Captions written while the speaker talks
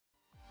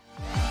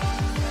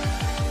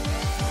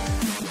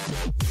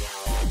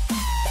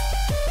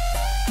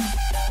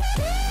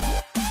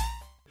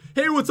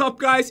what's up,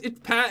 guys? It's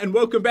Pat, and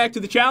welcome back to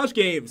the challenge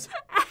games.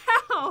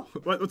 Ow!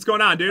 What's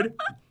going on, dude?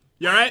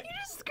 You alright? You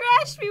just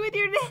scratched me with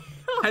your nail.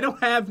 I don't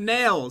have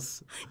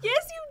nails.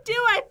 Yes, you do.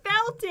 I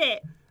felt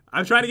it.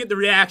 I'm trying to get the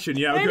reaction,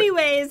 you know?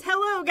 Anyways,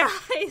 hello,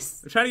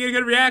 guys. I'm trying to get a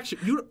good reaction.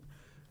 You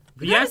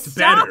react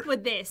Stop better.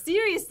 with this.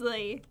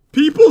 Seriously.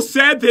 People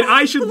said that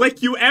I should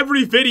lick you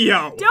every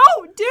video.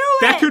 Don't do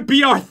it. That could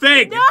be our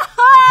thing. No,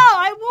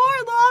 I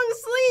wore long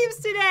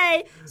sleeves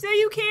today, so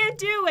you can't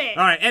do it.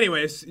 Alright,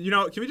 anyways, you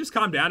know, can we just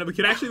calm down and we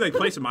could actually, like,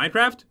 play some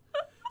Minecraft?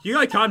 Can you,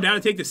 like, calm down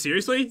and take this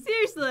seriously?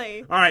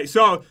 Seriously. Alright,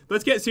 so,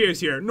 let's get serious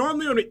here.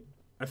 Normally when we...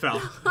 I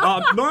fell.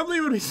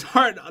 Normally when we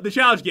start the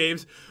challenge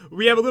games,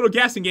 we have a little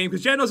guessing game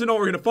because Jen doesn't know what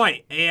we're going to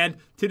fight. And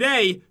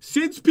today,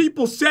 since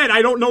people said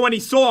I don't know any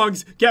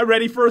songs, get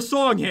ready for a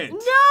song hint.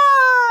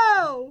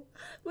 No!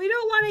 We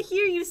don't want to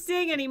hear you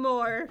sing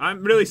anymore.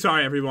 I'm really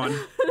sorry, everyone.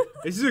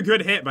 This is a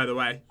good hit, by the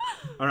way.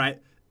 Alright.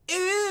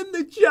 In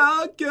the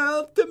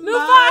jungle, the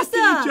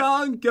mighty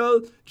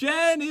jungle,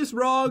 Jen is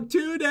wrong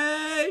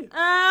today.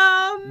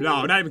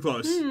 No, not even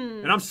close.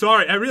 And I'm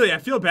sorry, I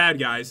feel bad,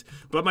 guys.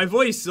 But my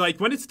voice,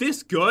 like, when it's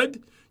this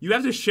good, you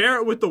have to share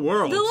it with the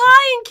world. The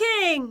Lion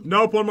King!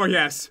 Nope, one more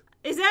guess.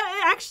 Is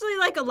that actually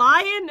like a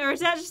lion, or is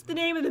that just the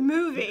name of the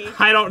movie?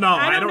 I don't know.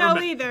 I don't know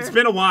either. It's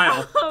been a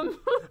while.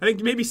 I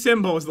think maybe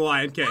Simba was the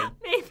Lion King.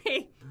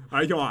 Maybe.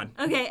 Alright, go on.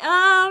 Okay,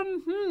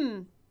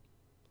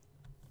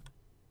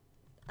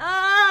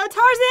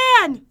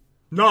 Tarzan!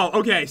 No,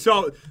 okay,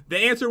 so the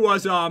answer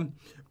was,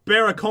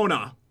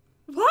 Barracona.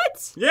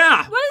 What?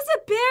 Yeah. What is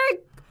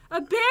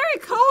a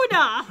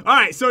barracuda?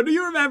 Alright, so do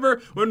you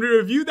remember when we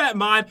reviewed that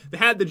mod that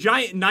had the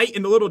giant knight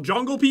and the little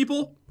jungle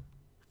people?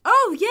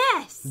 Oh,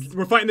 yes.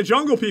 We're fighting the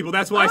jungle people.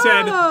 That's why I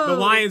said the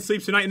lion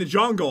sleeps tonight in the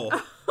jungle.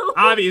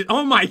 Obvious.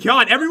 Oh my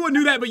god, everyone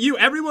knew that but you.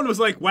 Everyone was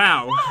like,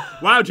 wow.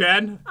 Wow,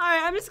 Jen.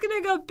 Alright, I'm just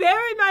gonna go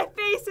bury my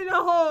face in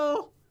a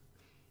hole.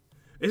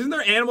 Isn't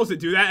there animals that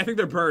do that? I think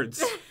they're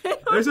birds.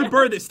 There's a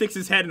bird that sticks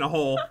his head in a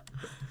hole.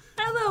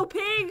 Hello,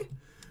 pig.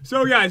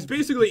 So guys,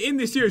 basically in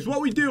this series,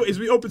 what we do is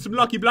we open some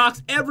lucky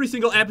blocks every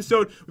single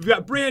episode. We've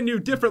got brand new,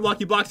 different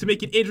lucky blocks to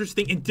make it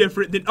interesting and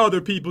different than other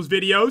people's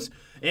videos.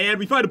 And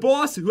we fight a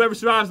boss. Whoever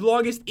survives the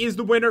longest is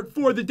the winner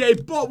for the day.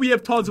 But we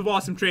have tons of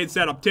awesome trades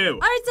set up too.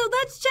 Alright, so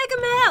let's check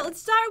them out. Let's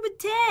start with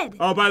Ted.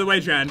 Oh, by the way,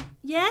 Jen.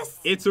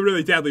 Yes? It's a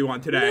really deadly one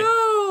today.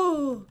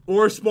 No.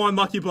 Or spawn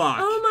lucky block.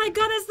 Oh my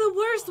god, that's the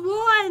worst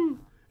one.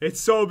 It's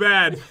so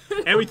bad.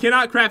 And we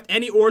cannot craft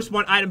any ore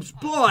spawn items,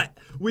 but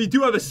we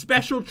do have a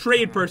special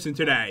trade person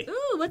today.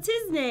 Ooh, what's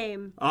his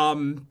name?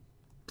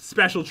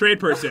 Special trade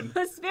person.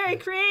 That's very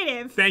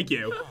creative. Thank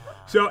you.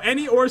 So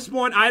any ore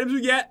spawn items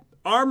we get,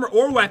 armor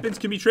or weapons,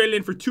 can be traded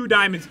in for 2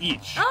 diamonds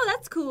each. Oh,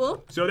 that's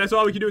cool. So that's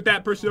all we can do with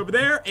that person over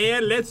there.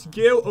 And let's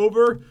go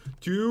over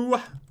to...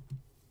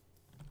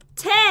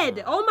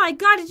 Ted. Oh my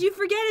god, did you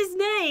forget his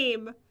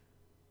name?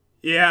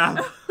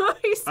 Yeah. Are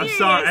you serious? I'm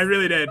sorry, I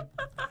really did.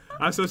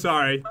 I'm so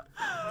sorry.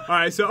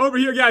 Alright, so over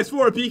here, guys,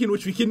 for a beacon,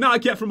 which we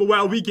cannot get from a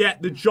well, we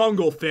get the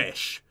jungle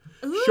fish.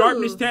 Ooh.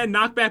 Sharpness 10,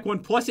 knockback 1,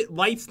 plus it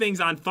lights things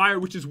on fire,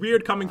 which is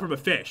weird coming from a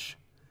fish.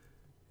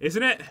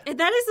 Isn't it?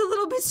 That is a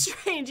little bit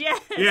strange,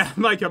 yes. Yeah,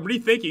 I'm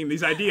rethinking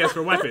these ideas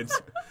for weapons.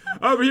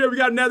 Over here, we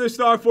got another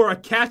star for a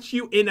catch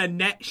you in a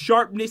net,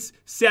 sharpness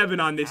 7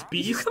 on this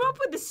beast. You come up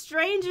with the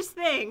strangest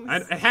things.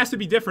 It has to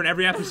be different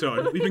every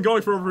episode. We've been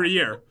going for over a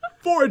year.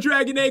 For a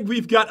dragon egg,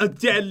 we've got a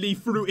deadly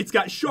fruit. It's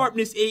got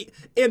sharpness 8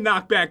 and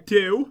knockback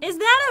 2. Is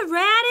that a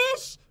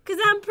radish?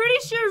 Because I'm pretty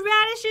sure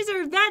radishes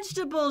are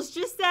vegetables,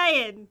 just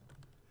saying.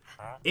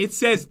 It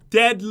says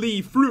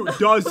deadly fruit.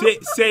 Does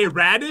it say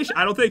radish?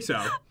 I don't think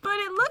so. But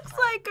it looks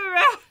like a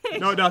radish.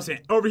 No, it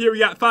doesn't. Over here, we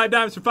got 5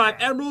 diamonds for 5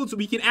 emeralds.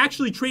 We can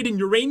actually trade in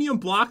uranium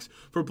blocks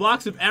for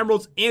blocks of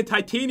emeralds and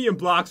titanium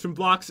blocks from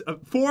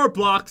 4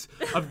 blocks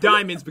of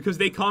diamonds because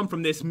they come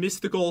from this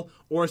mystical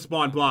ore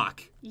spawn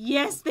block.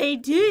 Yes, they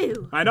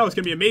do. I know, it's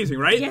going to be amazing,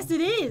 right? Yes,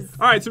 it is.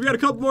 All right, so we got a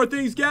couple more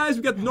things, guys.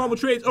 We got the normal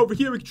trades over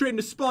here. We can trade in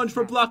a sponge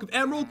for a block of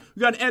emerald.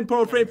 We got an end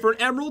pearl frame for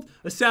an emerald,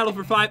 a saddle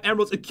for 5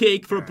 emeralds, a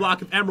cake for a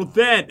block of emerald.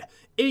 Then,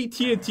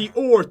 AT&T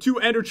ore, 2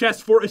 ender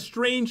chests for a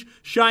strange,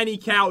 shiny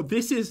cow.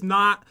 This is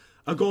not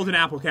a golden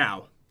apple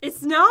cow.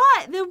 It's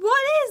not? Then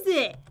what is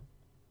it?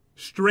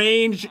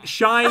 Strange,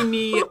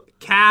 shiny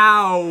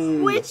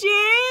cow. Which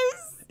is?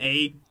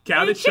 A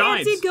cow that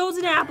shines. Enchanted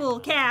golden apple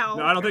cow.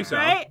 No, I don't think so.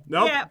 Right?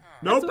 Nope. Yeah,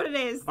 nope. That's what it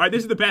is. All right,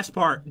 this is the best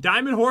part.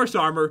 Diamond horse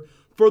armor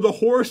for the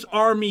horse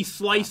army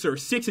slicer,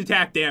 6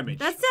 attack damage.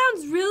 That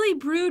sounds really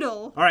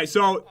brutal. All right,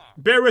 so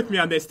bear with me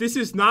on this. This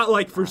is not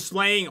like for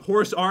slaying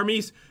horse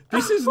armies.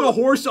 This is the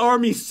horse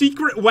army's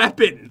secret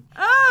weapon.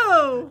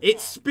 Oh! It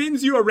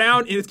spins you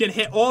around and it's gonna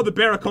hit all the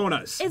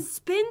barraconas. It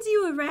spins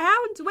you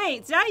around?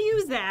 Wait, did I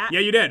use that?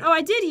 Yeah, you did. Oh,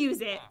 I did use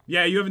it.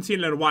 Yeah, you haven't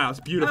seen it in a while. It's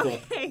beautiful.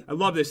 Okay. I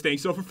love this thing.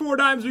 So for 4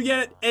 dimes, we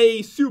get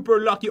a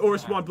super lucky ore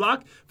spawn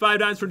block, 5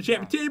 dimes for an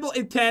enchantment table,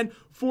 and 10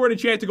 for an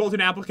enchanted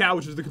golden apple cow,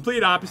 which is the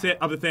complete opposite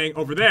of the thing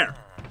over there.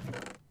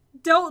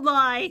 Don't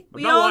lie.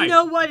 We not all lying.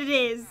 know what it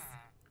is.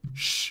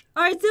 Shh.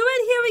 Alright, so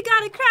in here we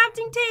got a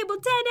crafting table,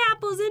 10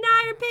 apples, an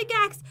iron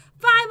pickaxe,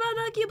 5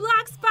 unlucky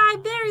blocks,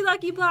 5 very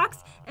lucky blocks,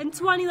 and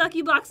 20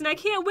 lucky blocks. And I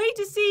can't wait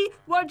to see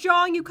what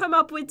drawing you come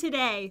up with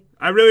today.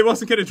 I really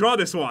wasn't going to draw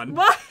this one.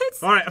 What?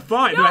 All right,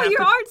 fine. No,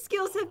 your art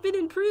skills have been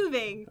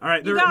improving. All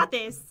right. You got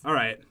this. All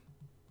right.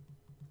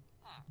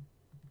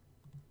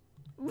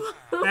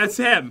 That's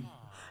him.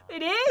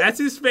 It is? That's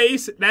his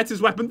face. That's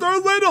his weapon. They're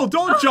little.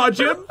 Don't judge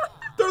him.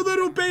 They're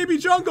little baby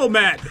jungle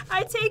men.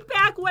 I take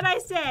back what I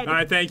said. All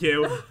right, thank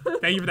you.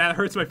 Thank you for that. It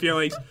hurts my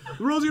feelings.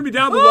 The rules are going to be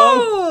down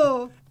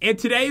below. Ooh. And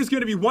today is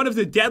going to be one of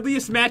the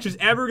deadliest matches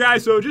ever,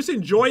 guys. So just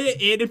enjoy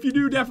it. And if you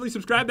do, definitely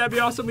subscribe. That'd be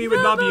awesome. We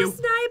would love you.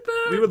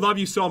 Sniper. We would love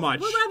you so much.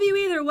 We'll love you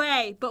either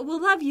way, but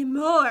we'll love you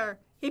more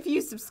if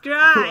you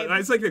subscribe.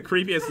 It's like the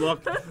creepiest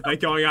look like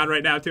going on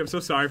right now, too. I'm so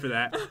sorry for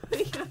that.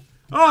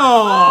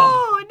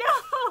 Oh, Oh!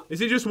 no. Is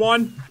it just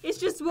one? It's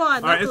just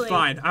one. All right, it's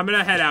fine. I'm going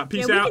to head out.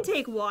 Peace yeah, out. we can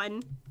take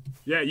one.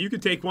 Yeah, you can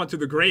take one to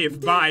the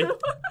grave. Bye. I'm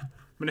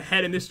going to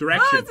head in this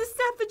direction. Oh, it's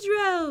a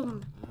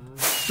cephadrome.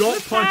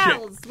 Don't punch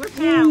pals. it. We're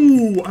pals.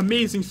 Ooh,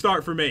 amazing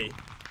start for me.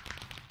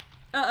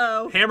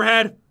 Uh-oh.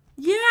 Hammerhead.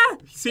 Yeah.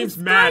 Seems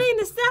it's mad. fighting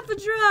the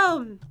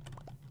cephadrome.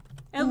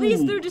 At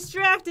least they're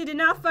distracted and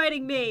not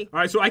fighting me. All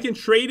right, so I can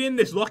trade in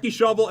this lucky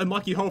shovel and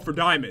lucky hoe for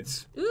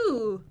diamonds.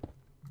 Ooh.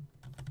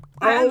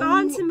 I'm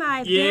on to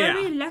my yeah.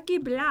 very lucky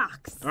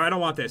blocks. All right, I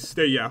don't want this.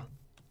 There you go.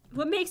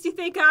 What makes you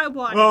think I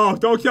want it? Oh,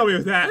 don't kill me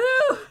with that.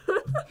 Ooh.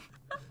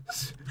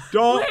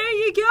 Don't. Where are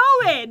you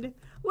going?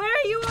 Where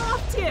are you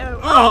off to?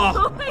 Oh.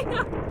 Oh my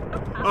god.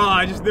 Oh,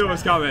 I just knew it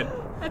was coming.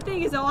 That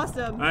thing is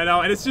awesome. I know,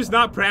 and it's just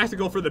not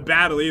practical for the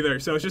battle either,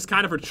 so it's just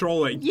kind of for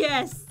trolling.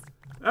 Yes.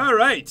 All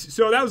right,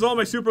 so that was all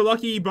my super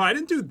lucky, but I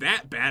didn't do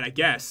that bad, I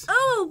guess.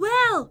 Oh,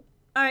 well.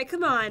 All right,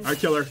 come on. All right,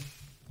 killer.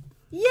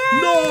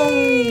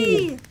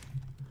 Yay! No!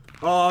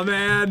 Oh,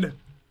 man.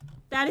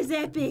 That is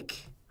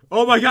epic.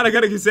 Oh, my God, I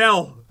got a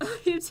gazelle.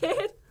 You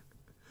did?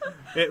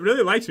 It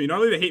really likes me.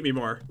 Normally, they hate me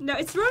more. No,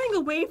 it's running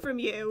away from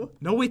you.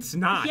 No, it's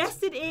not.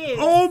 Yes, it is.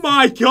 Oh,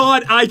 my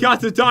God, I got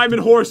the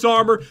diamond horse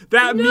armor.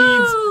 That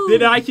means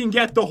that I can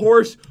get the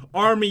horse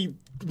army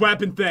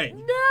weapon thing.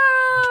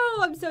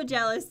 No! I'm so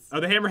jealous. Oh,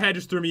 the hammerhead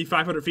just threw me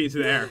 500 feet into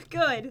the air.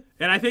 Good.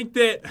 And I think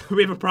that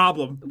we have a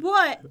problem.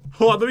 What?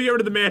 Hold on, let me get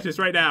rid of the mantis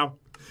right now.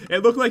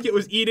 It looked like it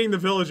was eating the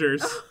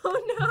villagers.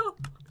 Oh, no.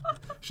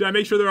 Should I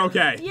make sure they're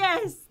okay?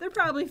 Yes, they're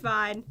probably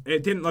fine.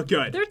 It didn't look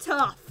good. They're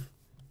tough.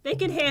 They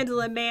can handle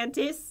a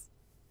mantis.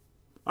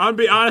 I'm gonna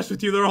be honest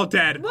with you, they're all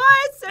dead.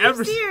 What? Are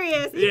you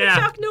serious? Even Yeah.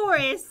 Chuck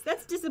Norris.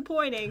 That's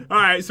disappointing.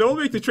 Alright, so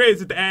we'll make the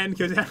trades at the end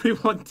because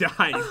everyone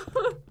died.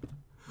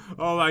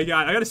 Oh my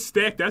god, I got a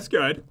stick, that's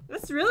good.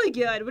 That's really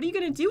good. What are you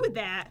going to do with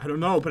that? I don't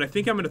know, but I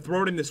think I'm gonna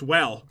throw it in this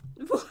well.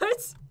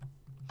 What?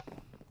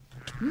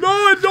 No,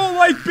 I don't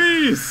like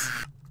bees!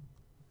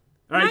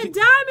 All My right,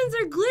 diamonds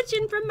are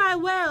glitching from my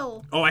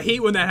well. oh, I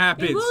hate when that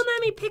happens. It won't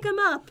let me pick them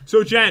up.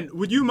 So Jen,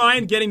 would you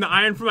mind getting the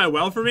iron from my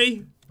well for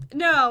me?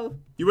 No.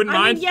 You wouldn't I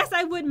mind? mean, yes,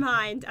 I would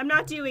mind. I'm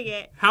not doing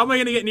it. How am I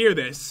gonna get near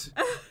this?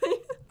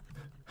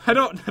 I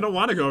don't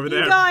want to go over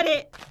there. You got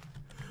it.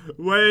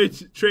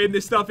 Wait, trading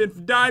this stuff in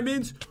for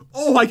diamonds.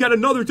 Oh, I got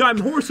another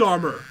diamond horse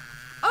armor.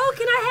 Oh,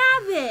 can I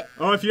have it?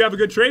 Oh, if you have a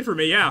good trade for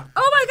me, yeah.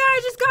 Oh my god,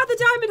 I just got the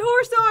diamond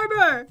horse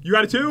armor. You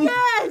got it too?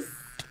 Yes.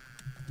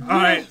 All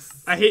right.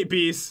 Yes. I hate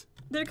bees.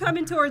 They're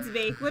coming towards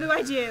me. What do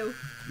I do?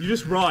 You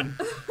just run.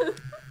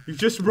 You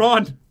just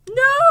run.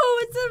 No,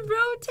 it's a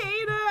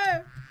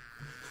rotator.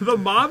 The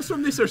mobs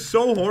from this are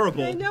so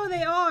horrible. I know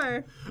they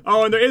are.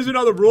 Oh, and there is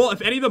another rule.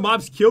 If any of the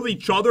mobs kill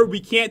each other, we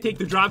can't take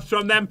the drops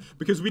from them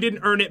because we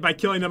didn't earn it by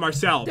killing them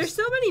ourselves. There's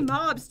so many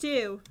mobs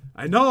too.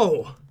 I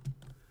know.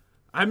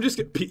 I'm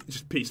just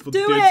peaceful.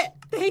 Do dudes. it.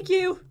 Thank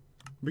you.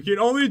 We can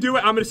only do it,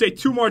 I'm going to say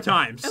 2 more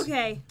times.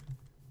 Okay.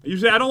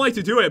 Usually I don't like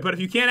to do it, but if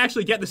you can't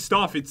actually get the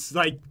stuff, it's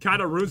like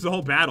kind of ruins the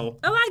whole battle.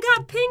 Oh, I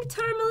got pink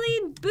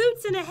tourmaline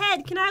boots and a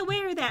head. Can I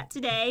wear that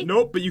today?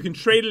 Nope, but you can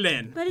trade it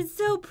in. But it's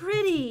so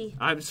pretty.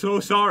 I'm so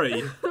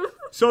sorry.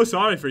 So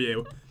sorry for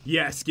you.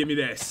 Yes, give me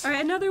this. All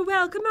right, another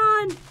well. Come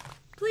on.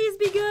 Please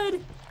be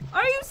good.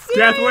 Are you serious?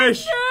 Death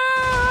wish.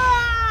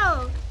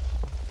 No!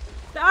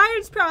 The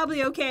iron's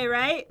probably okay,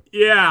 right?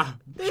 Yeah,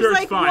 There's sure,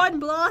 like it's fine. 1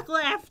 block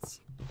left.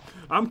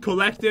 I'm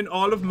collecting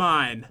all of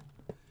mine.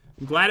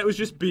 I'm glad it was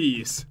just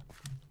bees.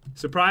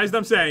 Surprised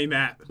I'm saying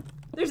that.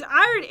 There's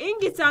iron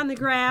ingots on the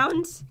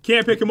ground.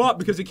 Can't pick them up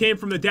because it came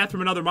from the death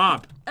from another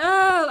mob.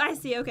 Oh, I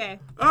see. Okay.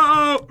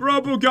 Uh-oh,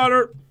 Robo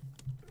Gunner.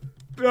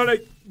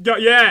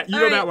 Yeah, you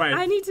go that way.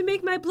 I need to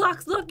make my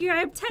blocks. Look here, I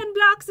have 10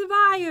 blocks of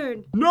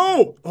iron.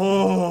 No!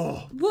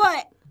 Oh.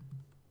 What?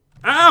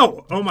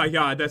 Ow! Oh my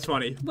god, that's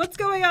funny. What's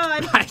going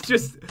on?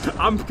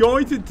 I'm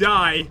going to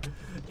die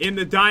in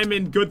the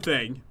diamond good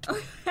thing.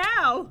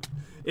 How?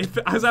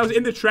 As I was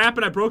in the trap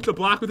and I broke the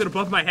block with it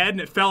above my head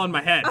and it fell on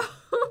my head.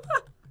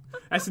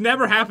 That's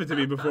never happened to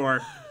me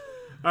before.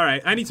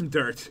 Alright, I need some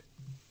dirt.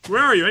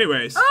 Where are you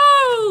anyways?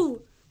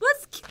 Oh!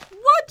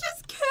 What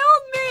just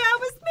killed me? I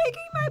was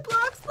making my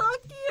blocks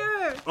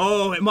luckier.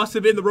 Oh, it must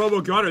have been the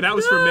Robo Gunner. That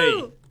was for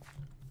me.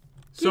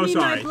 So Give me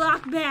sorry. my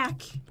block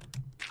back.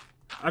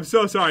 I'm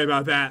so sorry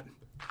about that.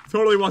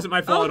 Totally wasn't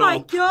my fault at all. Oh my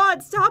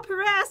god, stop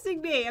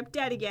harassing me. I'm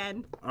dead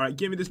again. All right,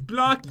 give me this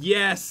block.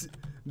 Yes.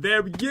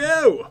 There we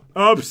go.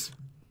 Oops.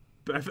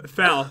 I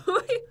fell.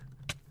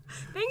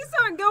 Things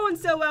aren't going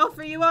so well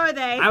for you, are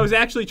they? I was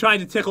actually trying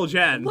to tickle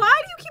Jen.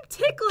 Why do you keep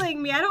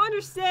tickling me? I don't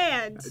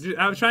understand.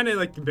 I was trying to,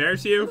 like,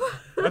 embarrass you.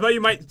 I thought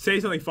you might say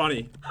something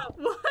funny.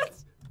 What?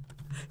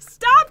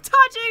 Stop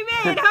touching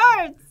me. It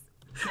hurts.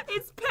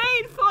 It's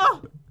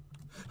painful.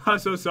 I'm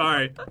so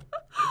sorry.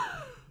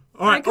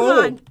 All right, come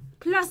on.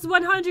 Plus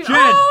 100. Jen.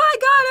 Oh, I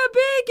got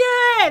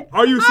a beacon.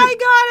 Are you I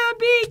got a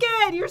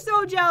beacon. You're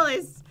so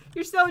jealous.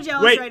 You're so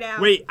jealous right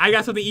now. Wait, I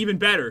got something even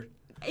better.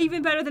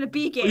 Even better than a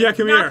beacon. Yeah,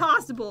 come Not here. Not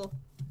possible.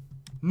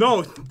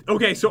 No.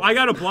 Okay, so I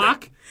got a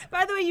block.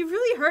 By the way, you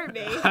really hurt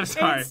me. I'm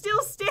sorry. And it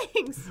still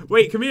stings.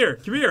 Wait, come here.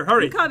 Come here.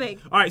 Hurry. I'm coming.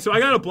 All right, so I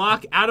got a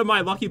block out of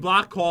my lucky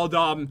block called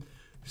Punch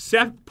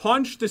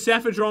the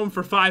Cephadrome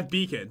for 5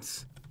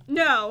 beacons.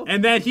 No.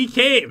 And then he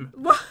came.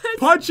 What?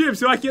 Punch him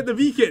so I get the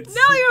beacons.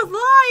 No, you're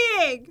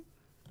lying.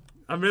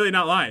 I'm really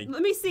not lying.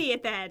 Let me see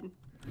it then.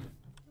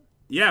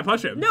 Yeah,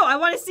 punch him. No, I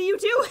want to see you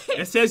do it.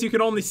 It says you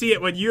can only see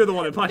it when you're the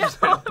one that punches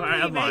him. All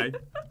right, I'm lying.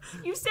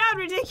 You sound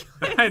ridiculous.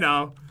 I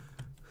know.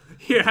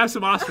 Here, have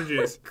some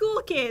ostriches.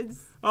 Cool kids.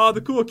 Oh,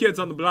 the cool kids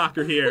on the block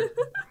are here.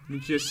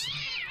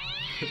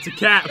 It's a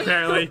cat,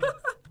 apparently.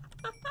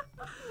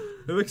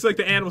 It looks like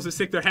the animals that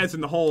stick their heads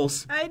in the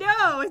holes. I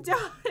know, it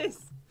does.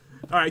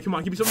 All right, come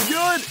on, give me something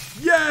good.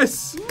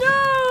 Yes.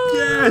 No.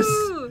 Yes.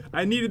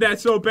 I needed that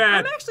so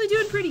bad. I'm actually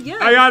doing pretty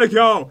good. I gotta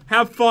go.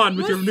 Have fun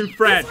with your new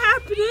friend. What's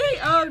happening?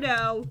 Oh,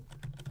 no.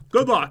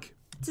 Good luck.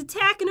 It's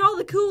attacking all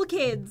the cool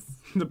kids.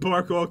 The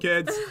poor cool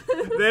kids.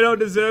 They don't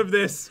deserve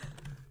this.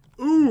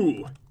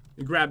 Ooh.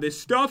 And grab this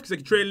stuff because I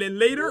can trade it in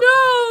later.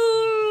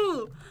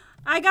 No!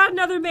 I got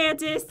another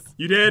mantis.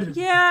 You did?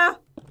 Yeah.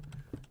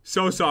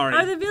 So sorry.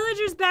 Are the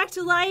villagers back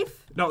to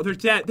life? No, they're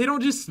dead. They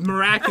don't just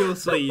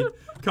miraculously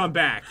come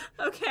back.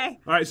 Okay.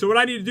 All right, so what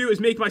I need to do is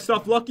make my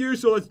stuff luckier,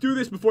 so let's do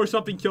this before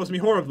something kills me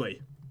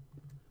horribly.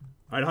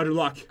 All right, 100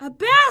 luck. A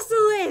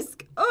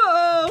basilisk!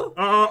 Uh-oh.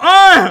 Uh-oh.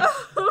 Ah!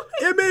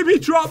 It made me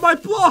drop my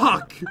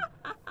block.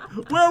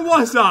 Where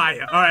was I?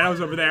 All right, I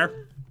was over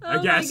there, I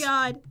guess. Oh,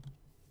 my God.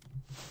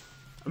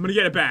 I'm going to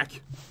get it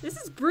back. This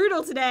is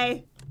brutal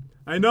today.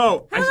 I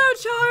know. Hello,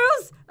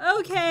 Charles.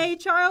 Okay,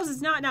 Charles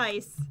is not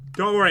nice.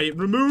 Don't worry.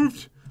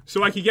 Removed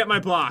so I can get my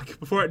block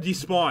before it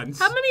despawns.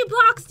 How many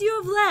blocks do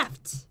you have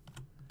left?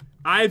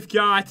 I've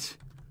got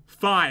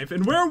 5.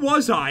 And where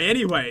was I,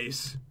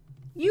 anyways?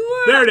 You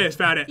were... There it is.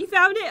 Found it. You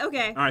found it?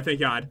 Okay. All right, thank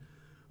God.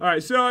 All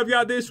right, so I've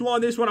got this one.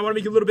 This one I want to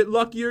make it a little bit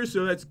luckier,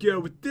 so let's go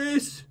with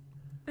this.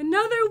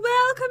 Another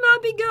well. Come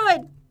on, be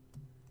good.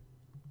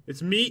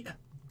 It's meat.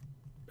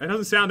 That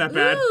doesn't sound that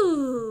bad.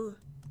 Ooh.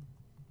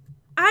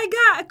 I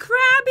got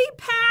Krabby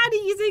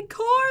Patties and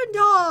corn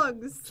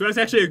dogs. So that's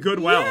actually a good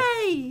well.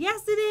 Yay!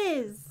 Yes, it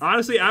is.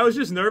 Honestly, I was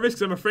just nervous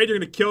because I'm afraid you're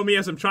going to kill me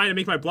as I'm trying to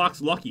make my blocks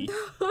lucky.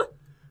 All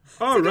It's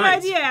a right. good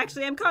idea,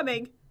 actually. I'm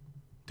coming.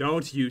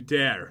 Don't you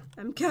dare.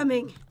 I'm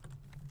coming.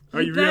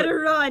 Are You better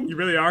really, run. You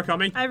really are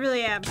coming? I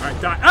really am. All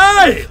right, die.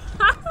 Hey!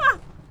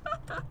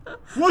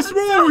 What's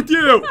wrong with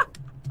you?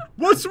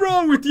 What's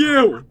wrong with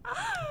you?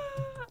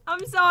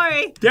 I'm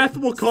sorry. Death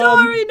will come.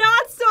 Sorry,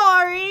 not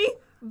sorry.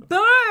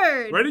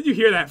 Bird. Where did you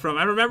hear that from?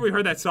 I remember we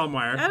heard that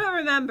somewhere. I don't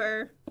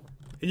remember.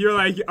 And you're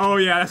like, oh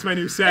yeah, that's my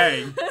new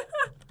saying.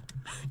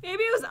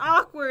 Maybe it was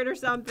awkward or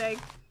something.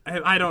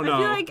 I don't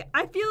know.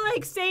 I feel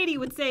like Sadie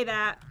would say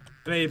that.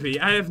 Maybe.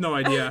 I have no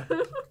idea.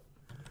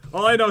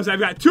 All I know is I've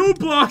got 2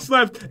 blocks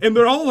left, and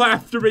they're all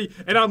after me,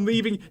 and I'm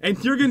leaving,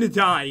 and you're gonna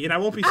die, and I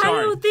won't be sorry.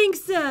 I don't think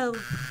so.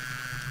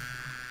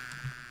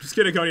 Just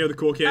gonna go near the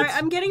cool kids. All right,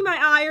 I'm getting my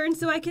iron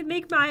so I can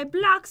make my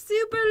block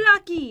super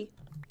lucky.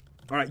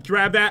 All right,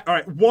 grab that. All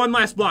right, 1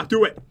 last block.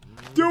 Do it.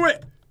 Do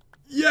it.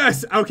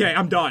 Yes. Okay,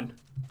 I'm done.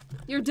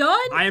 You're done?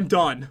 I am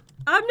done.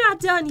 I'm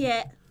not done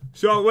yet.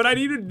 So what I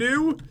need to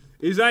do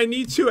is I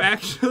need to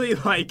actually,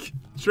 like,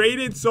 trade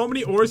in so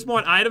many ore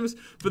spawn items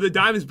for the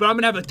diamonds, but I'm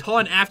gonna have a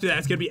ton after that.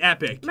 It's gonna be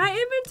epic. My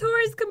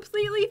inventory is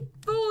completely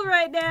full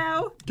right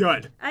now.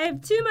 Good. I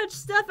have too much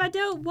stuff I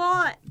don't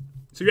want.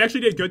 So you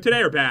actually did good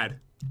today or bad?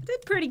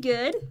 Did pretty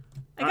good.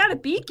 I got a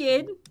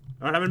beacon.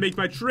 All right, I'm gonna make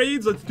my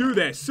trades. Let's do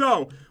this.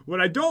 So what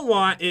I don't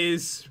want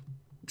is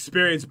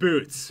experience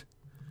boots.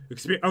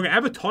 Okay, I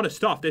have a ton of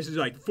stuff. This is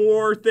like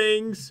 4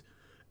 things.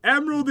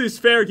 Emerald is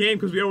fair game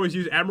because we always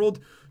use emerald.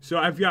 So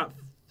I've got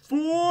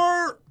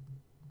 4,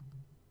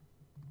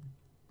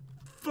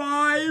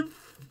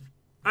 5,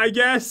 I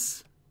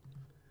guess.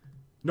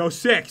 No,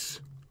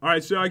 6. All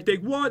right, so I can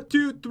take 1,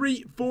 2,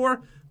 3,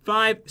 4,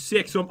 5,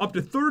 6. So I'm up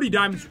to 30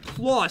 diamonds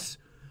plus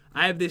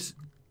I have this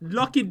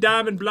lucky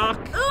diamond block.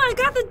 Oh, I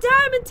got the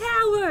diamond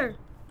tower.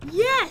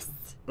 Yes.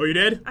 Oh, you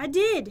did? I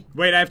did.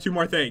 Wait, I have 2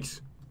 more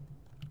things.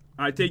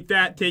 All right, take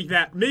that, take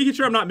that. Making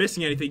sure I'm not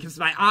missing anything because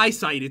my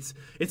eyesight,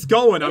 it's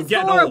going. I'm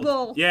getting horrible.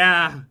 old.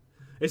 Yeah,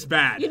 it's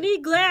bad. You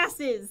need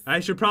glasses. I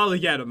should probably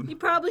get them. You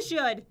probably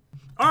should.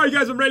 Alright,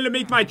 guys, I'm ready to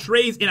make my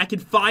trades, and I can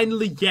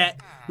finally get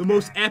the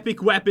most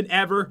epic weapon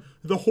ever,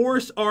 the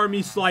Horse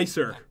Army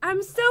Slicer.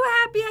 I'm so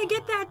happy I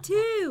get that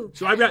too.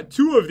 So I've got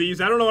 2 of these.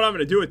 I don't know what I'm going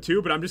to do with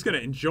 2, but I'm just going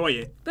to enjoy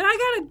it. But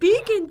I got a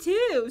beacon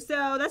too,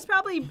 so that's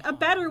probably a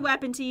better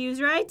weapon to use,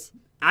 right?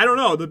 I don't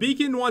know. The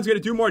beacon one's going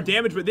to do more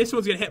damage, but this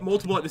one's going to hit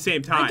multiple at the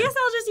same time. I guess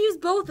I'll just use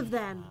both of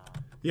them.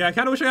 Yeah, I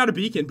kind of wish I got a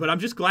beacon, but I'm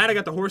just glad I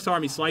got the Horse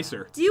Army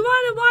Slicer. Do you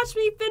want to watch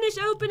me finish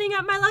opening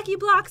up my lucky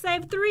blocks? I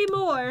have 3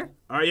 more.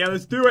 Alright, yeah,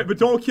 let's do it, but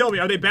don't kill me.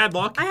 Are they bad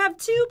luck? I have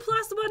 2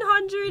 plus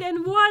 100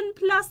 and 1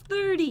 plus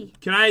 30.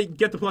 Can I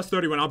get the plus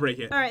 30 when I'll break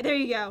it? Alright, there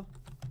you go.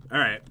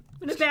 Alright.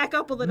 I'm gonna back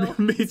up a little.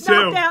 Me It's too.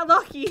 not that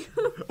lucky.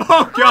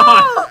 Oh,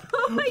 God!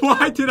 Oh my Why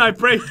God. did I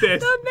break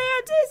this? The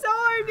Mantis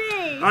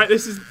Army! Alright,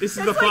 this is That's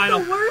the like final.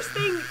 the worst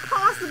thing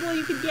possible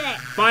you could get.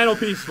 Final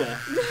peaceful.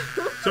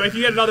 So if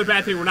you get another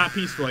bad thing, we're not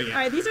peacefuling it.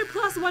 Alright, these are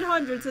plus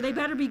 100, so they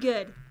better be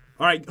good.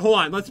 Alright, hold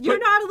on. Let's You're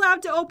put... not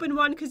allowed to open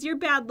one because you're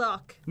bad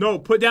luck. No,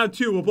 put down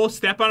 2. We'll both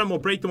step on them. We'll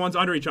break the ones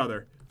under each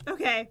other.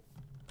 Okay.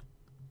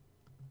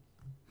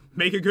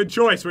 Make a good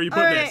choice where you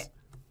put this.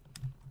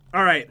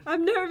 Alright.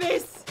 I'm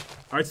nervous.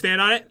 Alright,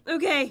 stand on it.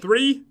 Okay.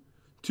 3,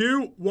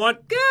 2, 1.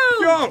 Go!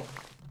 Go!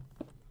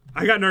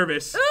 I got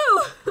nervous.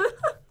 Ooh!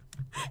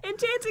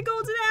 Enchanted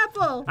golden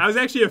apple. I was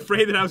actually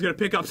afraid that I was going to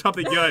pick up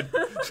something good.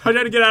 So I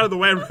tried to get out of the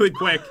way really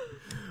quick.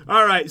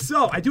 Alright,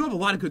 so I do have a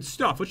lot of good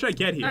stuff. What should I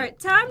get here? Alright,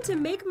 time to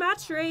make my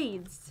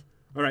trades.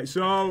 Alright,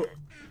 so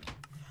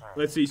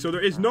let's see. So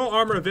there is no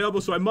armor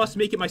available, so I must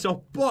make it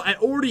myself. But I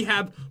already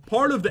have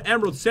part of the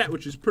emerald set,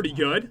 which is pretty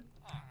good.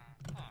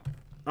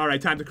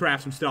 Alright, time to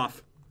craft some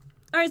stuff.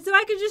 Alright, so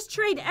I could just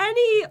trade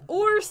any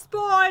ore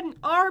spawn,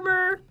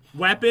 armor.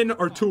 Weapon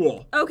or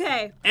tool.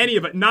 Okay. Any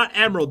of it. Not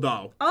emerald,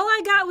 though. All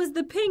I got was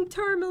the pink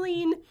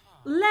tourmaline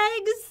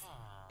legs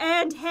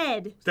and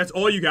head. That's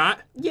all you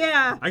got?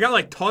 Yeah. I got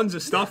like tons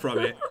of stuff from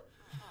it.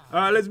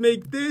 Let's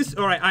make this.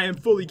 Alright, I am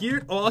fully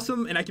geared.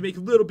 Awesome. And I can make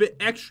a little bit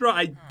extra.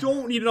 I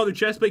don't need another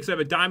chest plate because I have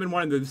a diamond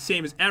one and they're the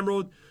same as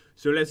emerald.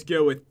 So let's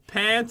go with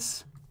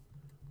pants.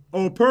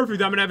 Oh,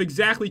 perfect. I'm going to have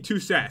exactly 2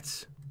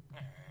 sets.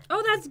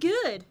 Oh, that's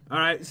good.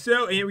 Alright,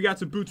 so, and we got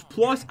some boots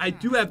plus. I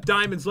do have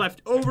diamonds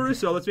left over,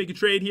 so let's make a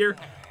trade here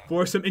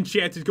for some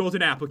enchanted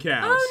golden apple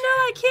cows. Oh no,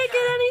 I can't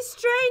get any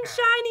strange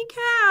shiny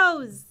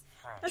cows.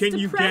 That's Can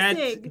you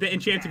depressing. get the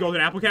enchanted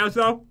golden apple cows,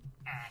 though?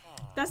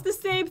 That's the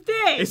same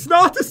thing. It's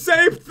not the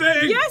same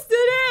thing! Yes,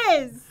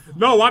 it is.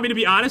 No, want me to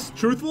be honest?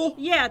 Truthful?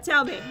 Yeah,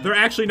 tell me. They're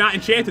actually not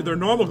enchanted. They're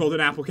normal golden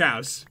apple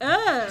cows.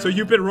 Oh. So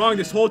you've been wrong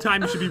this whole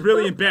time. You should be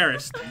really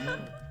embarrassed.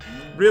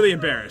 Really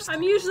embarrassed.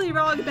 I'm usually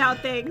wrong about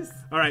things.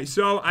 Alright,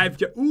 so I've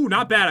got, ooh,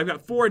 not bad. I've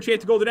got 4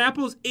 enchanted golden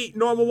apples, 8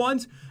 normal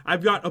ones.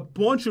 I've got a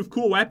bunch of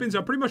cool weapons.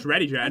 I'm pretty much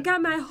ready, I Jen.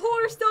 got my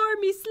horse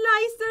army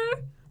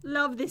slicer.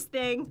 Love this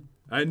thing.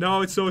 I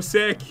know, it's so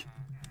sick.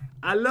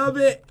 I love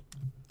it.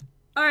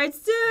 Alright,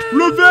 so...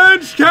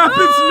 Revenge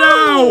happens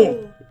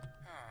now!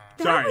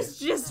 That Sorry. was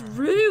just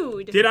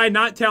rude. Did I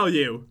not tell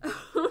you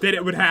that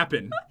it would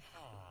happen?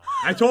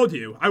 I told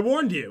you. I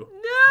warned you.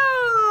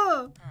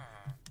 No!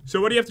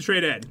 So what do you have to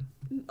trade in?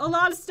 A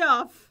lot of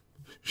stuff.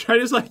 Should I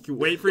just, like,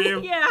 wait for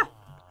you? Yeah.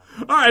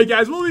 Alright,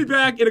 guys, we'll be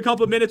back in a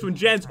couple of minutes when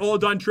Jen's all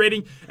done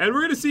trading, and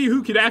we're gonna see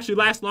who could actually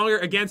last longer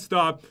against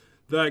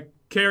the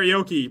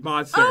karaoke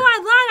monster. Oh, I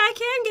lied. I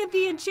can get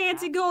the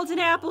enchanted golden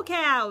apple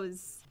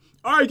cows.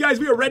 Alright, guys,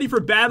 we are ready for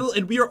battle,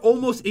 and we are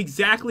almost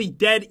exactly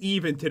dead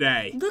even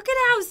today. Look at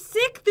how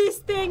sick this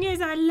thing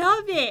is. I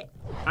love it.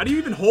 How do you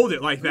even hold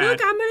it like that?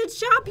 Look, I'm gonna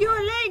chop your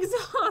legs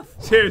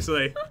off.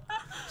 Seriously.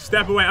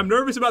 Step away. I'm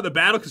nervous about the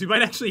battle because we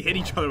might actually hit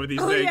each other with these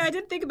Oh, things. yeah, I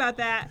didn't think about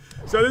that.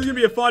 So this is going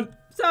to be a fun...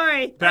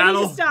 Sorry. Battle.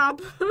 I need to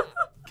stop.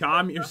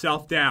 Calm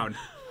yourself down.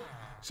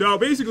 So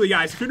basically,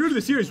 guys, if you're new to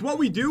the series, what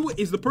we do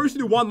is the person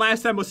who won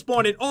last time will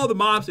spawn in all the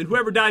mobs, and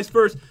whoever dies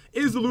first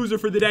is the loser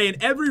for the day.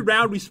 And every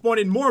round we spawn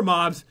in more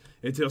mobs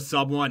until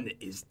someone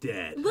is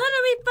dead. When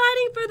are we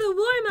fighting for the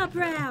warm-up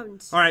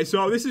round? All right,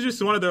 so this is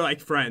just one of their, like,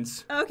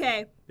 friends.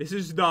 Okay. This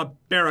is the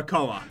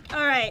Barracoa.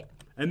 All right.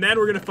 And then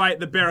we're going to fight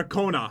the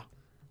Barracona.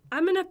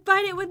 I'm gonna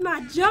fight it with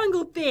my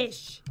jungle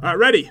fish. All right,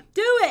 ready?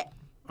 Do it.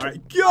 All right,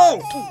 go!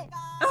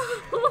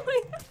 Oh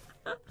my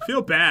God.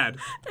 Feel bad.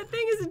 That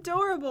thing is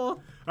adorable.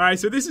 All right,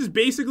 so this is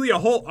basically a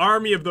whole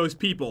army of those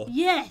people.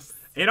 Yes.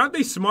 And aren't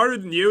they smarter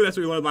than you? That's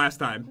what we learned last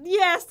time.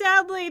 Yeah,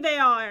 sadly they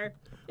are.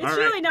 It's All right.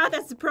 really not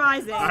that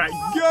surprising. All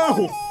right,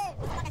 go!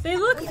 They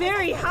look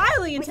very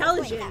highly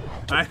intelligent.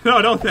 I know,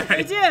 don't They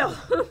they? do.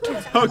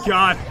 Oh,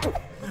 God.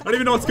 I don't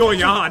even know what's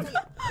going on.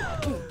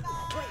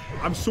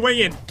 I'm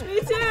swinging. Me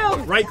too.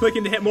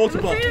 Right-clicking to hit I'm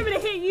multiple. afraid I'm gonna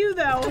hit you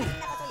though.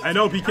 I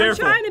know, be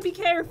careful. I'm trying to be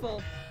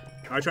careful.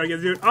 I'm trying to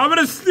get the dude. I'm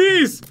gonna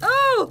sneeze!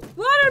 Oh,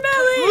 watermelon!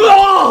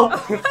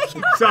 Oh! Oh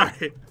my God.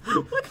 Sorry.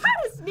 What kind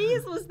of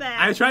sneeze was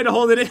that? I tried to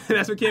hold it in, and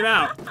that's what came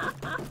out.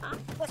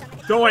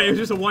 Don't worry, it was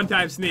just a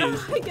one-time sneeze.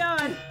 Oh my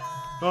God.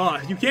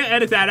 Oh, you can't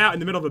edit that out in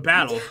the middle of a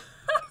battle.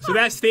 So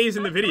that stays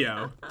in the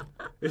video.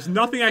 There's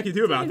nothing I can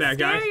do about that,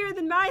 guys. Scarier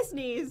than my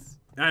sneeze.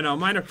 I know,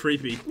 mine are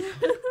creepy.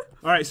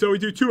 All right, so we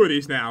do 2 of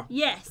these now.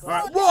 Yes. All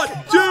right, 1,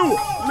 2,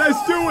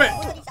 let's do it.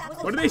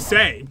 What are they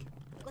saying?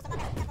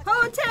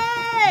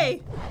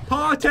 Party!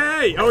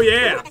 Party! Oh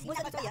yeah.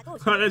 All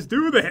right, let's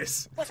do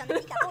this.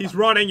 He's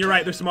running. You're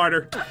right. They're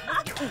smarter.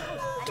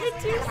 You're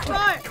too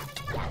smart.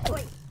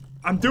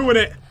 I'm doing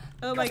it.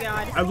 Oh my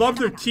god. I love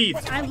their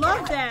teeth. I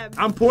love them.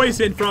 I'm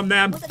poisoned from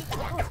them.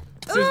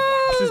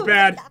 This is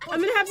bad. I'm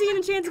gonna have to get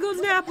a chance of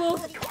golden apple.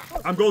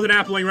 I'm golden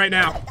appling right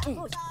now.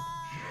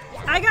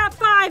 I got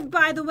 5,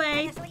 by the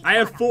way. I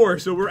have 4,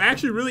 so we're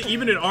actually really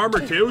even in armor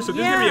too, so this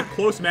is gonna be a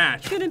close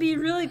match. It's gonna be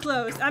really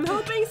close. I'm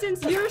hoping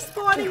since you're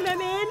spawning them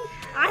in,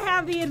 I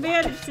have the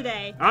advantage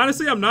today.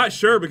 Honestly, I'm not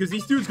sure because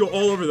these dudes go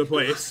all over the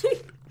place.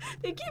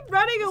 They keep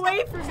running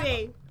away from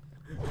me.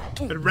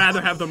 I'd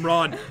rather have them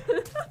run.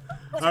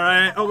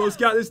 Alright, almost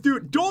got this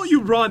dude. Don't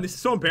you run. This is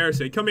so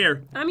embarrassing. Come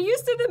here. I'm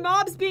used to the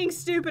mobs being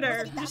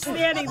stupider. Just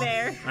standing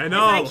there. I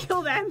know. As I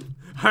kill them.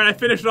 Alright, I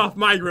finished off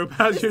my group.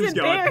 How's yours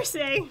going?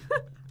 Embarrassing.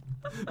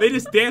 They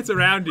just dance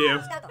around you.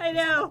 I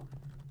know.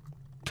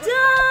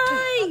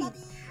 Die!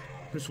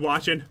 Just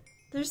watching.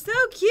 They're so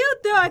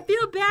cute, though. I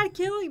feel bad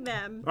killing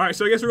them. Alright,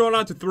 so I guess we're going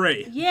on to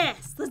 3.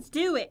 Yes, let's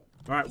do it.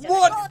 Alright,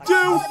 1,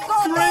 2,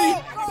 3,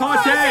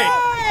 party!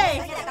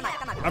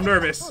 I'm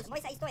nervous.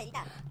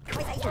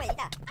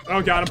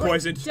 Oh god, I'm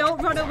poisoned.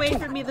 Don't run away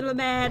from me, little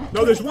man.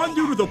 No, there's one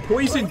dude with a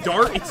poison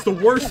dart. It's the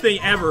worst thing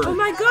ever. Oh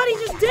my god, he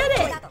just did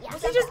it!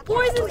 He just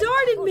poison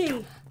darted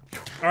me!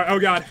 Alright, oh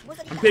god.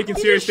 I'm taking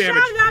serious damage.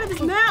 damage. He shot it out of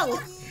his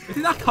mouth. It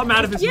did not come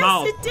out of his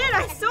mouth. Yes, it did.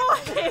 I saw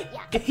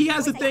it. He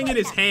has a thing in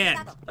his hand.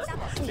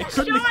 He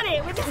shot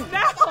it with his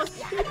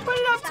mouth. He put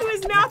it up to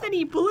his mouth and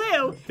he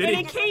blew.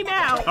 It came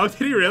out. Oh, did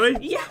he really?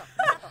 Yeah.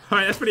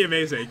 Alright, that's pretty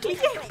amazing. He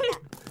did.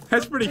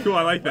 That's pretty cool.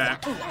 I like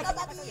that.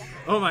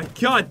 Oh my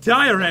god,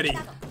 die already.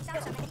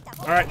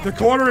 Alright, they're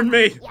cornering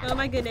me. Oh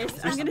my goodness.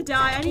 I'm gonna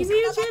die. I need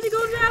to chance to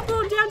go to the apple.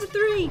 I'm down to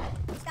 3.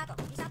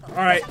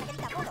 Alright.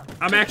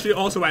 I'm actually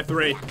also at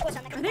 3.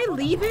 Are they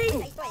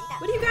leaving?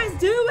 What are you guys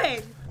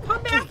doing?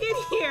 Come back in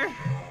here.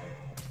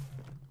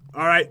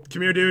 Alright,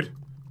 come here, dude.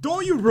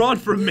 Don't you run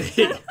from me.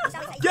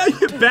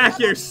 Get back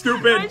here,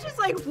 stupid. I'm just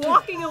like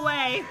walking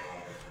away.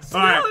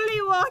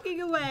 Slowly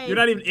walking away. You're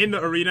not even in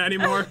the arena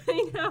anymore.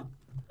 I know.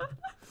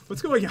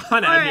 What's going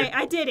on out Alright, here?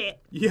 I did it.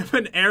 You have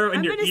an arrow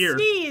in your ear. I'm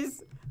gonna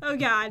sneeze. Oh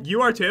god.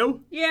 You are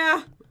too?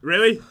 Yeah.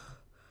 Really?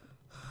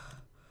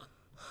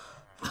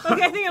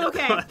 Okay, I think I'm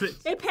okay.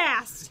 It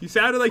passed. You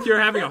sounded like you were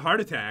having a heart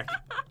attack.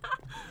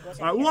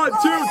 Alright, 1, 2,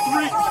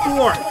 3,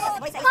 4.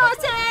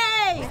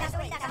 Party!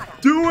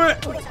 Do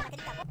it!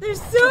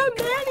 There's so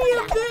many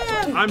of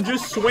them! I'm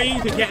just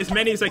swinging to get as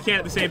many as I can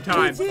at the same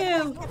time. Me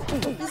too.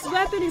 This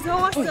weapon is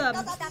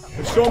awesome.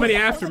 There's so many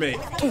after me.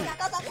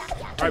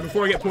 Alright,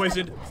 before I get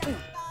poisoned.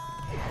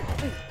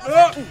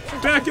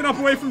 Backing up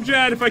away from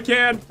Jen if I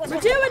can. We're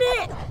doing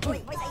it!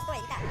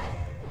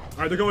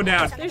 Alright, they're going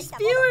down. There's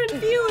fewer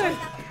and fewer.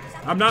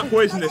 I'm not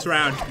poisoned this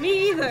round.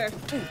 Me either.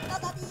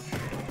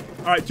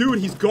 Alright, dude,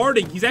 he's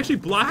guarding. He's actually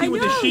blocking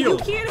with his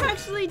shield. You can't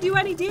actually do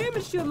any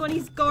damage to him when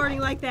he's guarding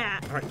like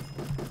that. Alright.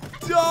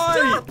 Die!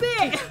 Stop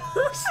it!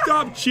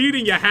 Stop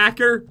cheating, you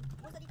hacker!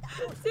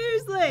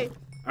 Seriously.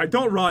 Alright,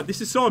 don't run.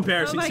 This is so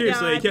embarrassing. Oh my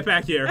Seriously, God. get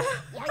back here.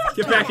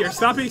 Get back here.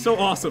 Stop being so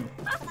awesome.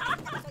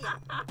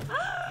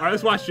 Alright,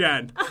 let's watch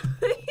Jen.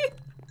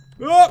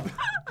 Oh!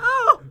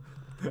 Oh!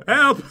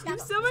 Help!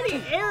 There's so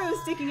many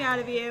arrows sticking out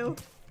of you.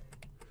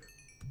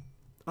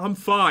 I'm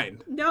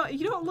fine. No,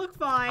 you don't look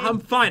fine. I'm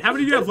fine. How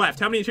many do you have left?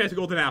 How many chance of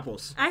golden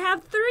apples? I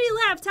have 3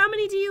 left. How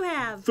many do you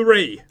have?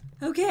 3.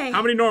 Okay.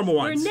 How many normal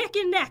ones? We're neck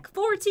and neck.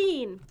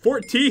 14.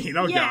 14?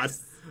 Oh, Yes.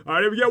 God. All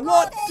right, here we go.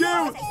 1,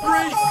 2,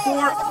 3,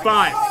 4,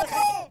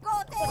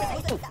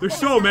 5. There's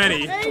so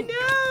many. I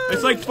know.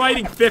 It's like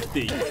fighting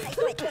 50.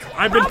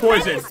 I've been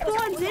poisoned. How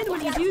many spawns in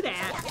when you do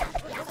that?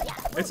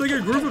 It's like a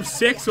group of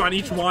 6 on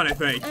each one, I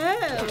think.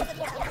 Oh.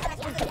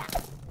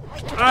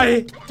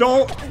 I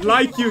don't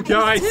like you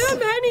guys. Too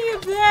many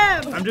of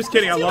them. I'm just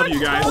kidding. I love you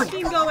guys. Too much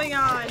talking going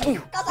on.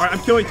 All right, I'm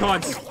killing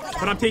tons,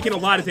 but I'm taking a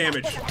lot of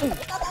damage.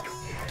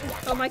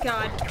 Oh my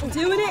god. I'm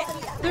doing it.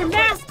 Their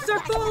masks are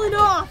falling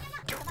off.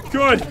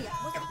 Good.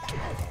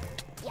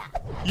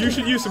 You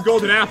should use some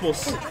golden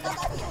apples.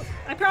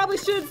 I probably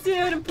should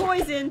soon. I'm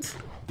poisoned.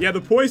 Yeah,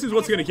 the poison's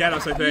what's gonna get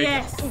us, I think.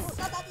 Yes.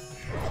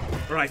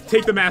 All right,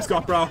 take the mask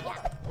off, bro.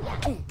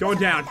 Going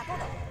down.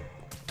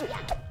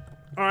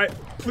 All right,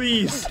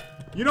 please.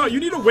 You know, you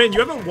need to win. You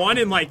haven't won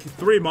in like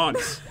 3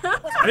 months.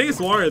 I think it's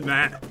longer than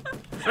that.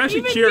 I'm actually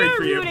Even cheering you're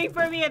for you. rooting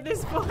for me at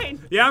this point.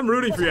 Yeah, I'm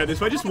rooting for you at this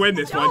point. Just win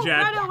this one, Don't Jen.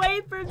 run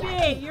away from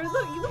me. You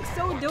look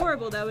so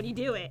adorable though when you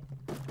do it.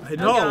 I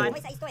know. God.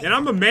 And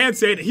I'm a man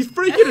saying it. He's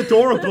freaking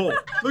adorable.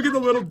 Look at the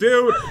little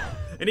dude.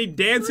 And he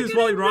dances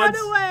while he runs.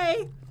 Run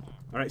away.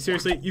 All right,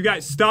 seriously, you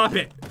guys, stop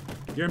it.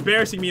 You're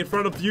embarrassing me in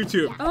front of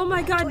YouTube. Oh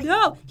my god,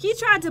 no. He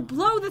tried to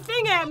blow the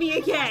thing at me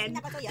again.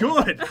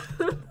 Good.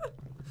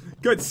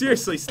 Good,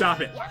 seriously, stop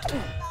it.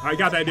 All right,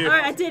 got that, dude. All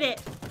right, I did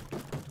it.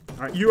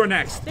 All right, you are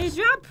next. They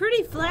drop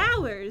pretty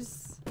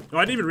flowers. Oh,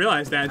 I didn't even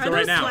realize that until Are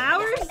right those now.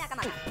 flowers?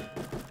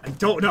 I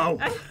don't know.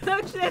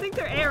 Actually, I think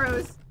they're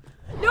arrows.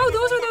 No,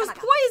 those are those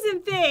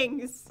poison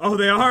things. Oh,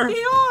 they are?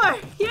 They are,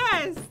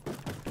 yes.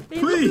 They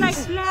Please. look like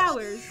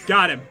flowers.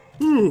 Got him.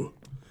 Ooh.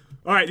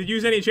 All right, did you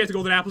use any chance of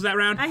golden apples that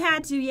round? I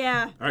had to,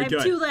 yeah. All right, I have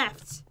good. 2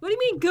 left. What do you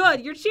mean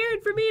good? You're cheering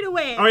for me to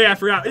win. Oh, yeah, I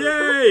forgot.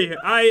 Yay!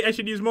 I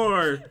should use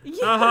more.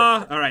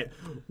 Yeah. All right.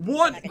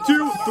 1,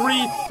 2,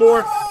 3,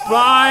 4,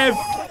 5,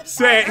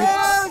 6.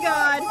 Oh,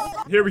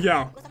 God. Here we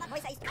go.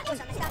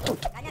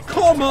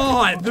 Come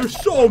on! There's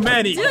so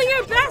many! Do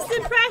your best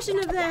impression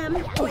of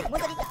them. Party!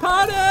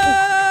 Party!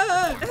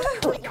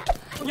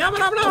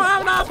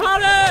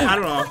 I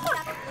don't know.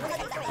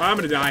 Oh, I'm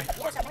gonna die.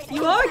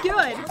 You are good.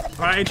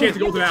 All right, I chance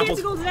of golden Chance apples.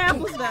 of golden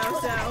apples, though,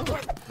 so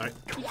All right.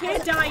 you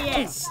can't die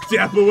yet.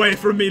 Step away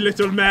from me,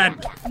 little man.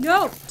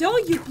 No,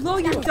 don't you blow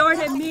your dart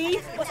at me,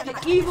 you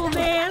evil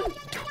man.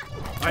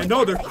 I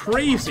know, they're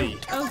crazy.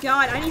 Oh,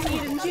 God, I need to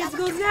eat a chance of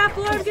golden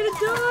apple or I'm gonna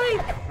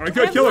die. All right,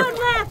 good, kill I her. have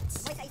 1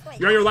 left.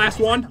 You're on your last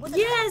one?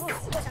 Yes.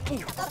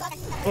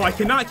 Oh, I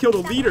cannot kill the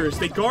leaders.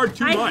 They guard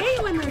too I much.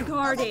 hate when they're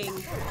guarding.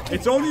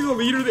 It's only the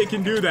leader that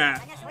can do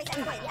that.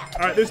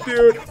 All right, this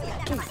dude.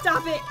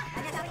 Stop it.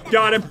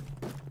 Got him.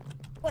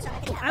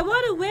 I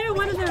want to wear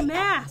one of their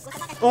masks.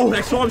 Oh,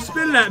 I saw him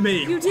spitting at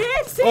me. You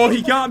did? See? Oh,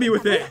 he got me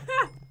with it.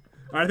 All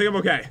right, I think I'm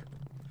okay.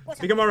 I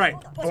think I'm all right.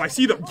 Oh, I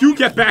see them. You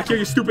get back here,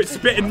 you stupid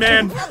spitting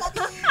man.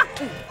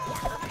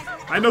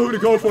 I know who to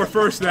go for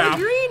first now.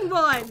 The green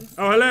ones.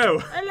 Oh, hello.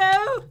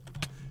 Hello?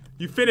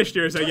 You finished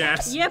yours, I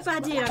guess. Yep, I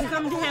did. I'm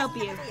coming to help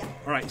you.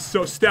 All right,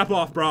 so step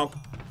off, bro.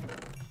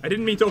 I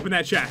didn't mean to open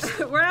that chest.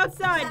 We're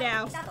outside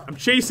now. I'm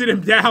chasing him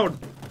down.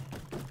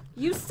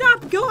 You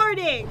stop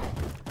guarding.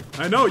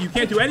 I know, you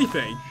can't do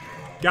anything.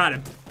 Got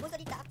him.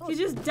 You're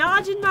just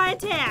dodging my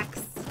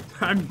attacks.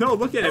 No,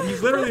 look at him.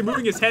 He's literally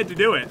moving his head to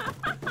do it.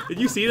 Did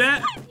you see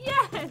that?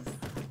 Yes.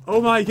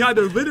 Oh my god,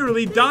 they're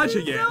literally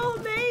dodging This it. is so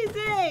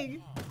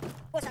amazing.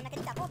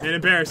 And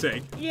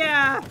embarrassing.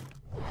 Yeah.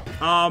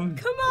 Um,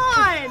 Come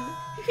on.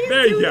 You can't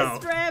There you do go.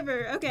 this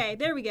forever. Okay,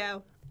 there we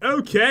go.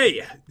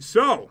 okay.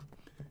 So,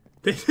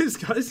 this is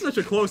such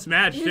a close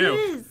match, It too.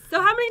 is. So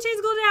how many chains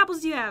of golden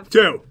apples do you have?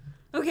 2.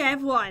 Okay, I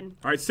have 1.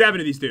 All right, 7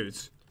 of these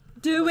dudes.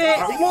 Do it.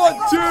 1,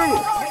 2,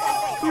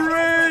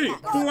 3,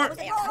 4.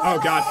 Oh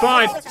god,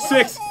 5,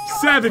 6,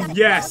 7.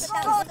 Yes.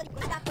 All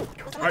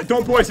right,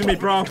 don't poison me,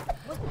 bro.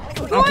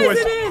 I'm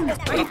Poison him.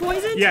 Are you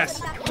poisoned?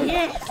 Yes.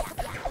 Yes.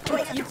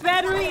 You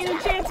better eat a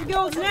chance of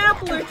golden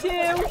apple or 2.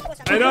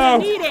 I know. I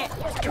need it.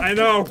 I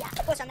know.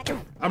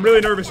 I'm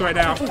really nervous right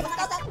now.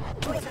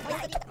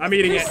 I'm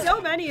eating There's it.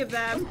 so many of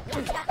them.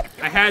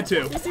 I had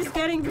to. This is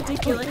getting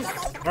ridiculous.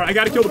 All right, I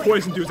gotta kill the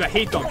poison dudes. I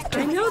hate them.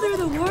 I know they're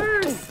the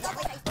worst.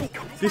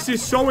 This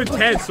is so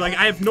intense. Like,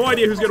 I have no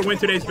idea who's gonna win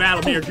today's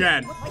battle, me or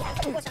Jen.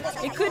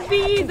 It could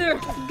be either.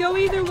 It could go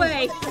either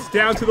way. It's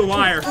down to the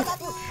wire.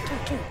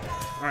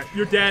 All right,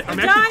 you're dead. I'm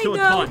actually Dying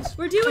killing though. tons.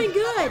 We're doing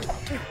good.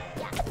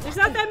 There's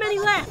not that many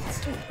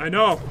left. I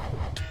know.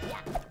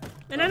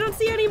 And I don't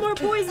see any more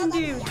poison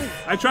dudes.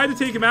 I tried to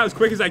take him out as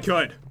quick as I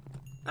could.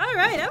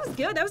 Alright, that was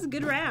good. That was a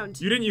good round.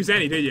 You didn't use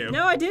any, did you?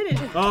 No, I didn't.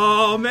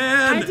 Oh,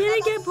 man. I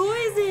didn't get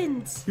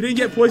poisoned. You didn't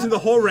get poisoned the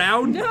whole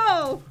round?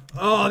 No.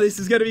 Oh, this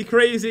is gonna be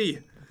crazy.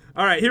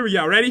 All right, here we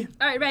go. Ready?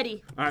 Alright,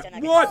 ready. All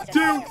right. 1, 2,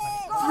 3,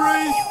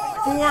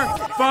 4,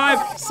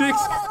 5, 6,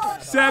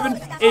 7,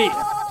 8.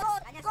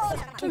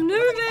 I'm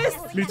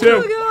nervous. Me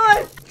too. Oh,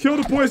 God. Kill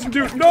the poison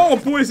dude. No, I'm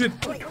poisoned.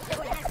 No.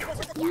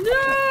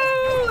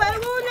 I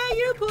won't let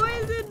you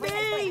poison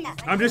me.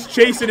 I'm just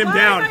chasing him Why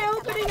down. am I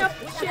opening up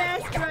the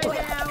chest right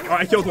now? All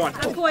right, I killed one.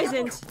 I'm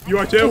poisoned. You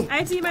are too? I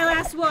have to eat my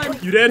last one.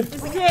 You did?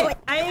 This is it.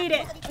 I ate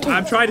it.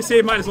 I'm trying to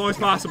save mine as long as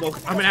possible.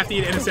 I'm gonna have to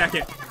eat it in a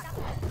second.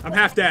 I'm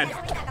half dead.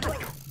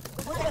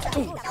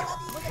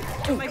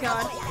 Oh my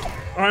god.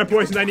 All right, I'm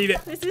poisoned. I need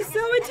it. This is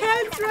so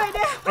intense right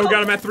now. Oh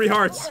god, I'm at 3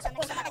 hearts.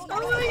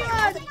 Oh my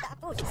god.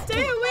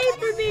 Stay away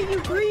from me,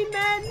 you green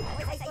men.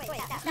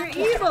 You're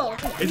evil.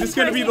 Is this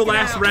gonna be the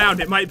last round?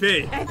 It might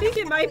be. I think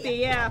it might be,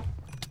 yeah.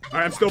 All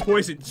right, I'm still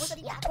poisoned.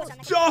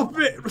 Stop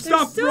it!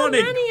 Stop There's so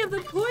running! many of the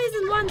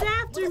poison ones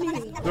after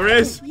me. There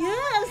is.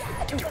 Yes.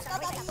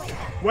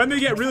 When they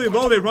get really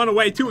low, they run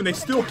away too, and they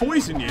still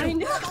poison I you.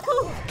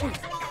 know.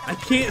 I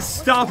can't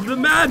stop the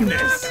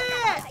madness.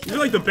 Stop it. These are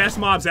like the best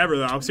mobs ever,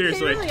 though. They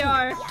Seriously. really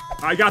are.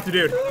 I got the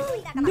dude.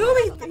 No,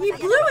 he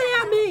blew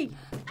it at me.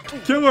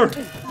 Kill her.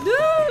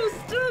 No,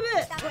 stop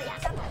it.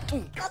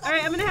 All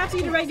right, I'm gonna have to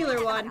eat a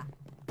regular one.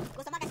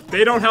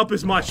 They don't help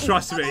as much,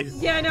 trust me.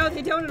 Yeah, no,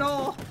 they don't at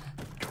all.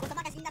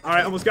 All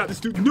right, almost got this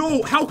dude.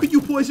 No, how could you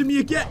poison me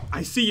again?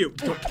 I see you.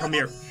 Come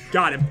here.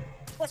 Got him.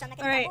 All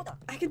right,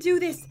 I can do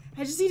this.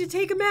 I just need to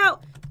take him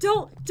out.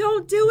 Don't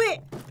do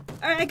it.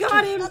 All right, I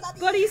got him,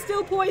 but he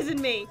still poisoned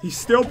me. He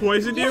still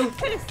poisoned you?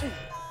 Yes.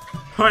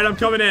 All right, I'm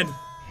coming in.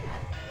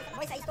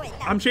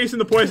 I'm chasing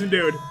the poison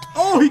dude.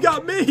 Oh, he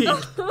got me.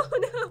 Oh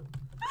no.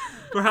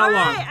 For how All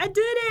long? right, I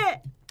did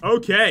it.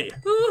 Okay.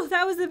 Ooh,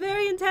 that was a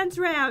very intense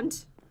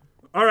round.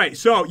 All right,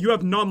 so you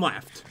have none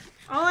left.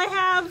 All I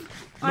have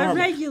are Normal.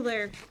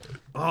 regular.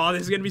 Oh,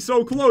 this is gonna be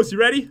so close. You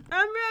ready?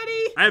 I'm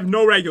ready. I have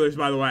no regulars,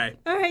 by the way.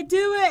 All right,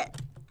 do it.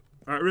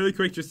 All right, really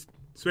quick, just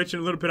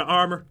Switching a little bit of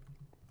armor.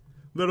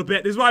 A little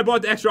bit. This is why I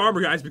bought the extra armor,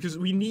 guys, because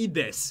we need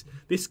this.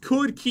 This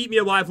could keep me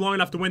alive long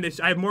enough to win this.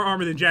 I have more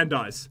armor than Jen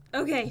does.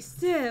 Okay,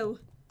 so...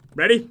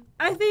 Ready?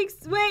 I think...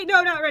 Wait,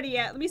 no, not ready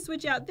yet. Let me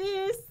switch out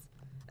this.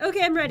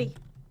 Okay, I'm ready.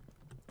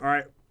 All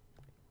right.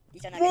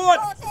 1, 2,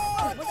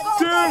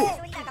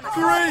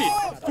 3,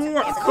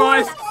 4,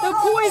 5, The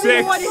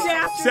poison one is 6,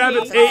 after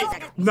 7, me. 8,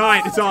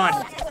 9. It's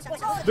on.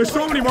 There's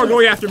so many more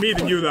going after me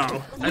than you,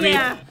 though. I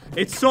mean,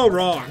 it's so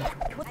wrong.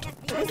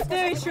 It's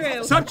very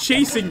true. Stop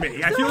chasing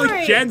me. I feel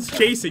like Jen's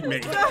chasing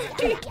me.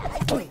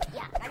 Sorry.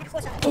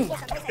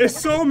 There's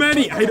so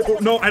many. I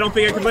don't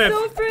think I can live. I'm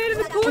so afraid of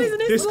the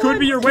poisonous This one. could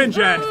be your win,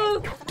 Jen.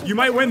 Oh. You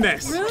might win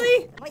this.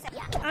 Really?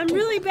 I'm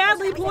really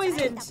badly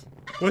poisoned.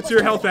 What's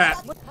your health at?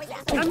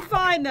 I'm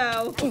fine,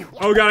 though.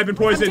 Oh, God, I've been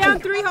I'm poisoned. down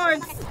 3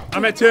 hearts.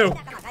 I'm at 2.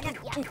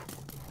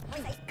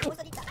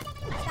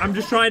 I'm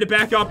just trying to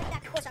back up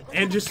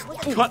and just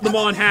cut them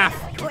all in half.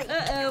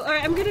 Uh-oh. All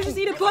right, I'm gonna just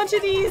eat a bunch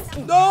of these.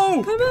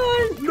 No! Come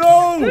on.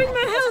 No! Bring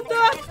my health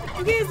up.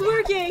 Okay, it's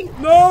working.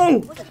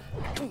 No!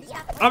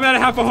 I'm at a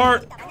half a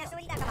heart.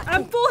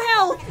 I'm full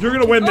health. You're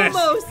gonna win this.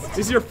 Almost.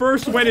 This is your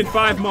first win in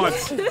 5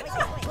 months.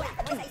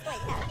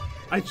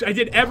 I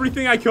did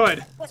everything I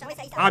could.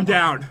 I'm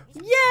down.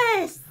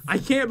 Yes! I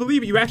can't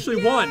believe it. You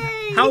actually won.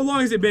 Yay! How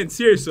long has it been?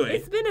 Seriously.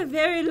 It's been a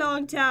very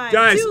long time.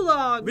 Guys, Too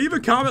long. leave a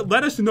comment.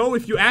 Let us know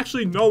if you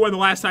actually know when the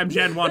last time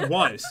Gen 1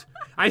 was.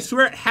 I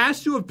swear it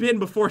has to have been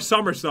before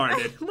summer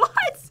started. What?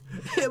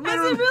 Has it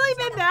really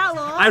been that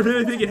long? I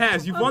really think it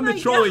has. You've won the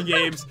trolling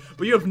games,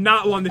 but you have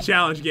not won the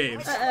challenge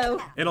games. Uh-oh.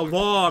 In a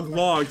long,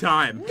 long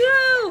time.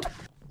 No!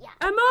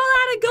 I'm all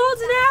out of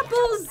golden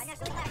apples.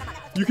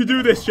 You can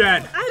do this,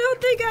 Jen. I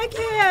don't think I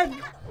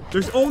can.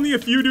 There's only a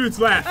few dudes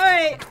left. All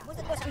right.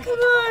 Come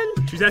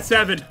on. She's at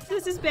 7.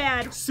 This is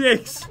bad.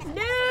 6.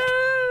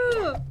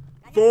 No!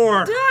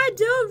 4. Dad,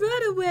 don't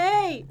run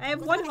away. I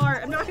have 1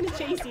 heart. I'm not going to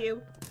chase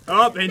you.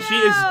 Up, and she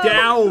is No.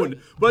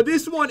 down. But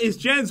this one is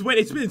Jen's win.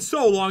 It's been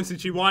so long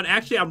since she won.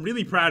 Actually, I'm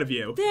really proud of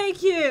you.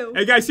 Thank you.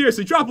 Hey guys,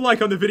 seriously, drop a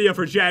like on the video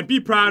for Jen.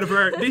 Be proud of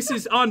her. This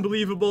is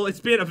unbelievable.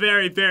 It's been a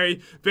very,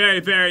 very, very,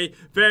 very,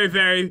 very,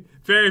 very,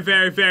 very,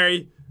 very,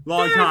 very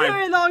long time.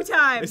 Very long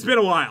time. It's been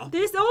a while.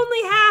 This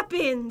only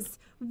happens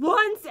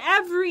once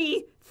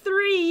every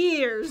 3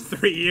 years.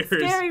 3 years.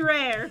 Very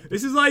rare.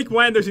 This is like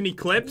when there's an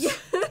eclipse.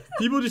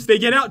 People they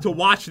get out to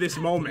watch this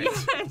moment.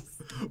 Yes.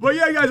 But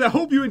yeah, guys, I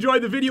hope you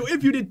enjoyed the video.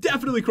 If you did,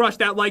 definitely crush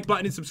that like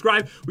button and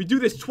subscribe. We do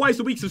this twice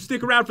a week, so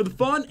stick around for the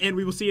fun, and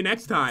we will see you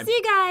next time. See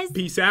you guys.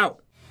 Peace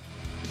out.